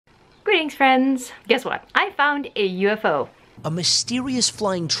Greetings, friends! Guess what? I found a UFO. A mysterious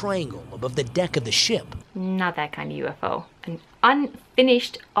flying triangle above the deck of the ship. Not that kind of UFO. An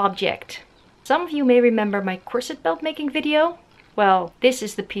unfinished object. Some of you may remember my corset belt making video. Well, this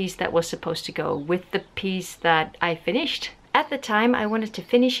is the piece that was supposed to go with the piece that I finished. At the time, I wanted to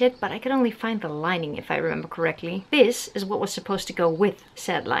finish it, but I could only find the lining, if I remember correctly. This is what was supposed to go with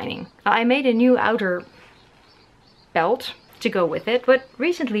said lining. I made a new outer belt to go with it, but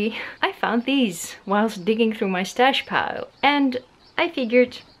recently I found these whilst digging through my stash pile, and I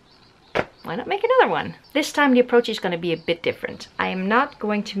figured, why not make another one? This time the approach is going to be a bit different. I am not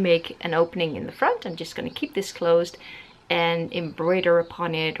going to make an opening in the front. I'm just going to keep this closed and embroider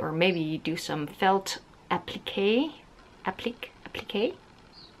upon it, or maybe do some felt applique.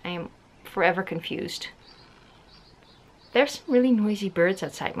 I am forever confused. There's some really noisy birds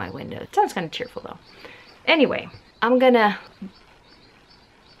outside my window. It sounds kind of cheerful though. Anyway, I'm gonna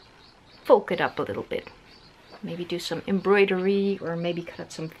folk it up a little bit. Maybe do some embroidery, or maybe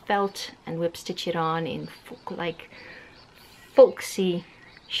cut some felt and whip stitch it on in folksy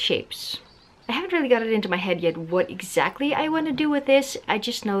shapes. I haven't really got it into my head yet what exactly I want to do with this. I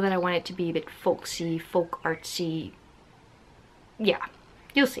just know that I want it to be a bit folksy, folk artsy. Yeah,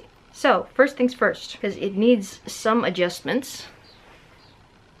 you'll see. So, first things first, because it needs some adjustments.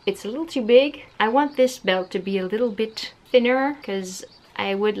 It's a little too big. I want this belt to be a little bit thinner, because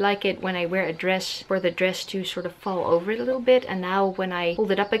I would like it when I wear a dress for the dress to sort of fall over it a little bit. And now when I hold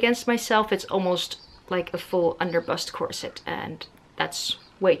it up against myself, it's almost like a full underbust corset, and that's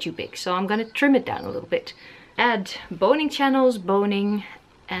way too big. So I'm gonna trim it down a little bit. Add boning channels, boning,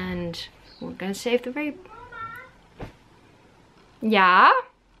 and we're gonna save the very... Ja?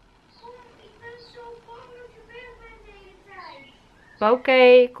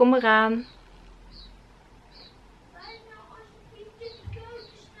 Oké, kom eraan.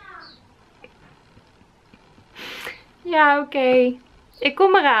 Ja, oké. Ik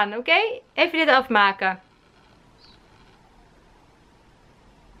kom eraan, oké? Even dit afmaken.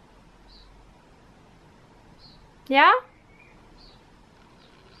 Ja?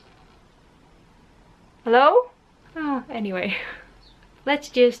 Hello? Oh, anyway. Let's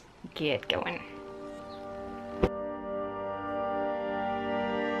just get going.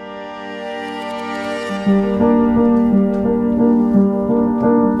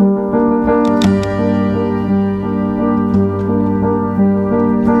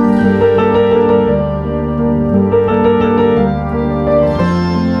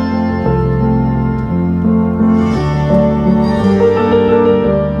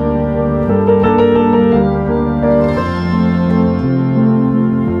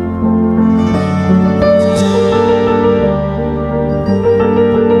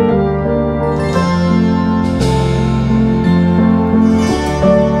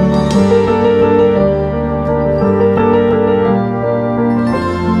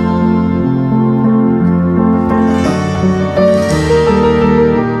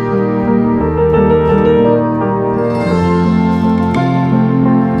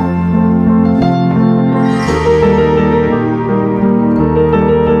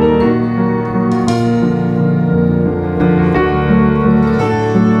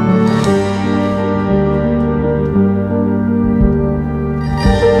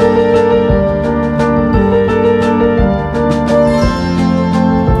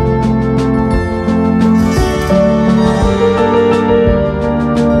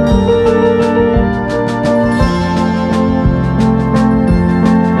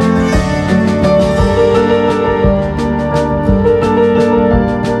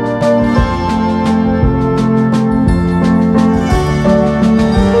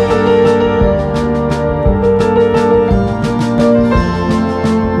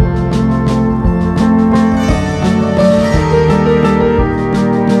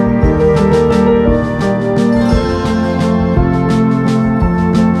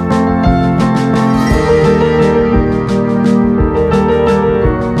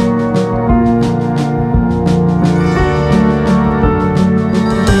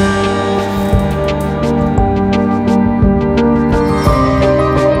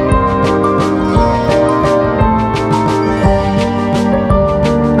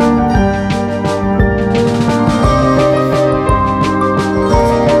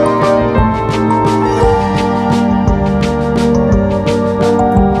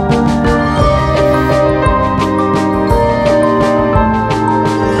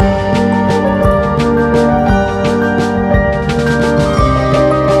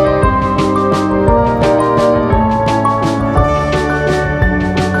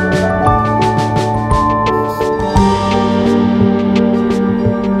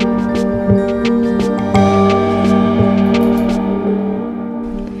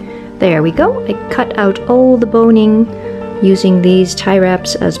 there we go. I cut out all the boning using these tie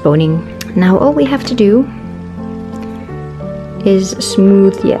wraps as boning. Now all we have to do is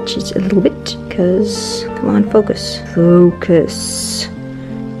smooth the edges a little bit, because, come on, focus. Focus.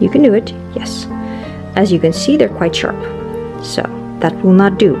 You can do it, yes. As you can see, they're quite sharp, so that will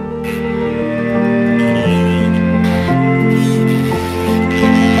not do.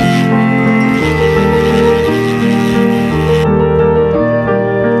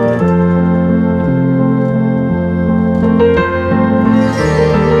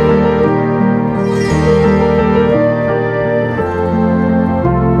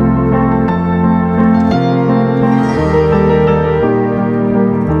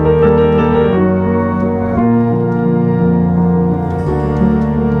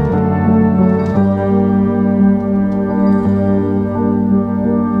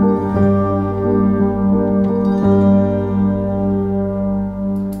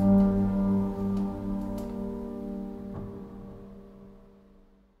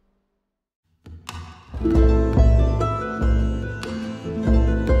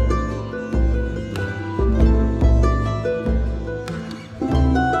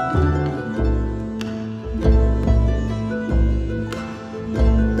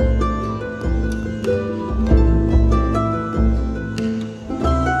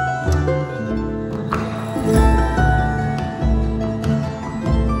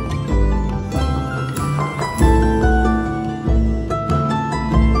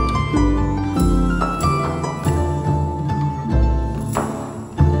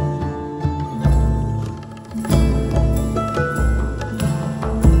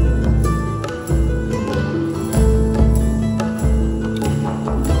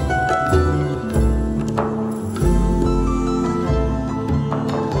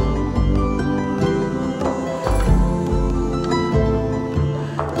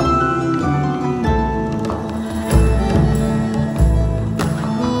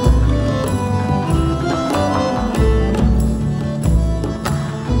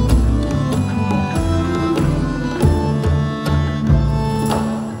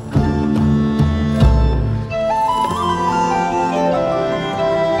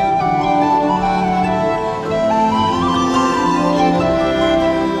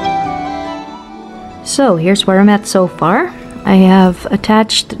 So here's where I'm at so far. I have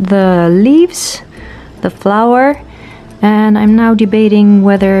attached the leaves, the flower, and I'm now debating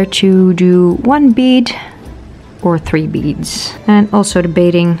whether to do 1 bead or 3 beads. And also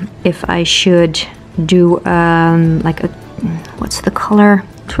debating if I should do like a, what's the color?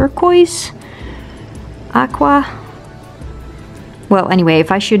 Turquoise? Aqua? Well, anyway,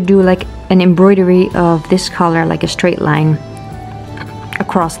 if I should do like an embroidery of this color, like a straight line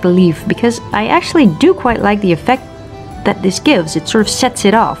across the leaf, because I actually do quite like the effect that this gives. It sort of sets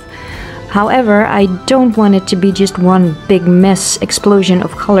it off. However, I don't want it to be just one big mess explosion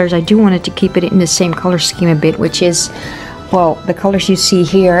of colors. I do want it to keep it in the same color scheme a bit, which is, well, the colors you see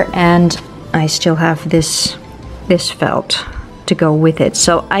here, and I still have this felt to go with it.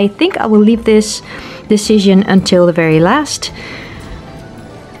 So I think I will leave this decision until the very last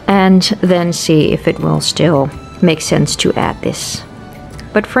and then see if it will still make sense to add this.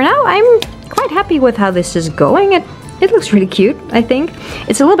 But for now, I'm quite happy with how this is going. It looks really cute, I think.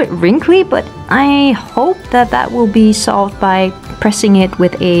 It's a little bit wrinkly, but I hope that that will be solved by pressing it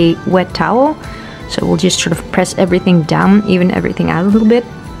with a wet towel. So we'll just sort of press everything down, even everything out a little bit.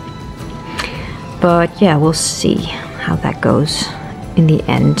 But yeah, we'll see how that goes in the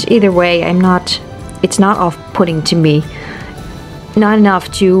end. Either way, it's not off-putting to me. Not enough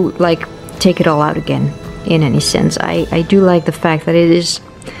to, like, take it all out again. In any sense. I do like the fact that it is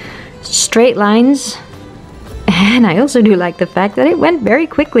straight lines, and I also do like the fact that it went very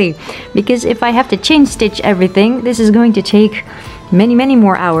quickly, because if I have to chain stitch everything, this is going to take many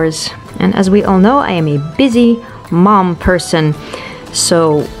more hours, and as we all know, I am a busy mom person,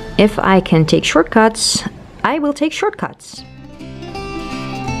 so if I can take shortcuts, I will take shortcuts.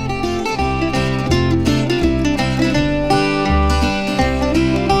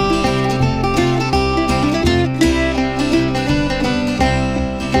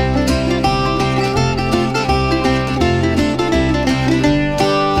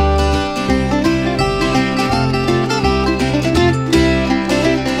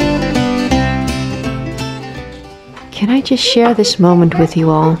 Can I just share this moment with you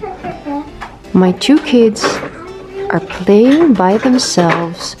all? My 2 kids are playing by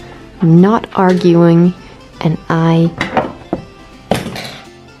themselves, not arguing, and I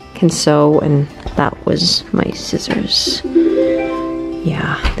can sew, and that was my scissors.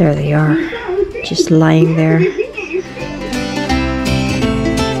 Yeah, there they are, just lying there.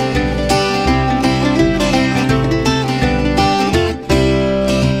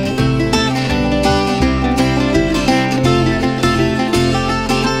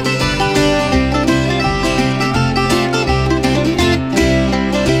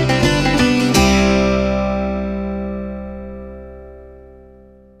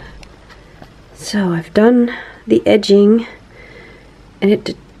 I've done the edging, and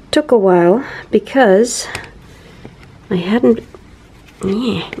it took a while because I hadn't...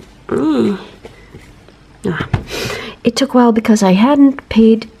 It took a while because I hadn't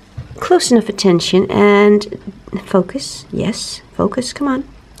paid close enough attention and... Focus, yes, focus, come on.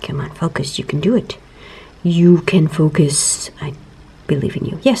 Come on, focus, you can do it. You can focus. I believe in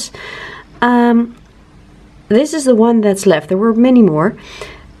you. Yes. This is the one that's left. There were many more.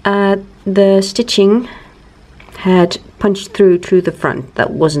 The stitching had punched through to the front. That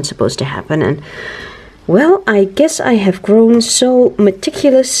wasn't supposed to happen, and well, I guess I have grown so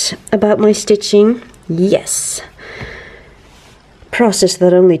meticulous about my stitching. Yes. Process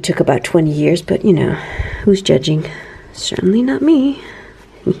that only took about 20 years, but you know, who's judging? Certainly not me.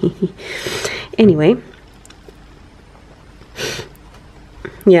 Anyway.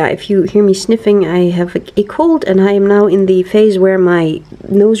 Yeah, if you hear me sniffing, I have a cold, and I am now in the phase where my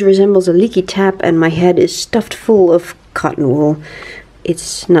nose resembles a leaky tap and my head is stuffed full of cotton wool.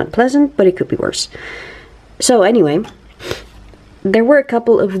 It's not pleasant, but it could be worse. So anyway, there were a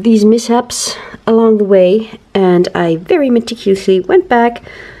couple of these mishaps along the way, and I very meticulously went back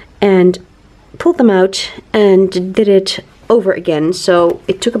and pulled them out and did it over again. So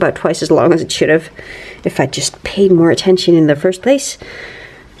it took about twice as long as it should have if I just paid more attention in the first place.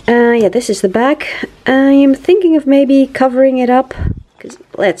 Yeah, this is the back. I am thinking of maybe covering it up, because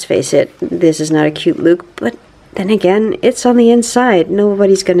let's face it, this is not a cute look, but then again, it's on the inside.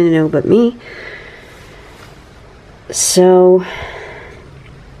 Nobody's gonna know but me. So,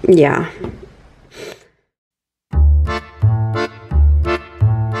 yeah,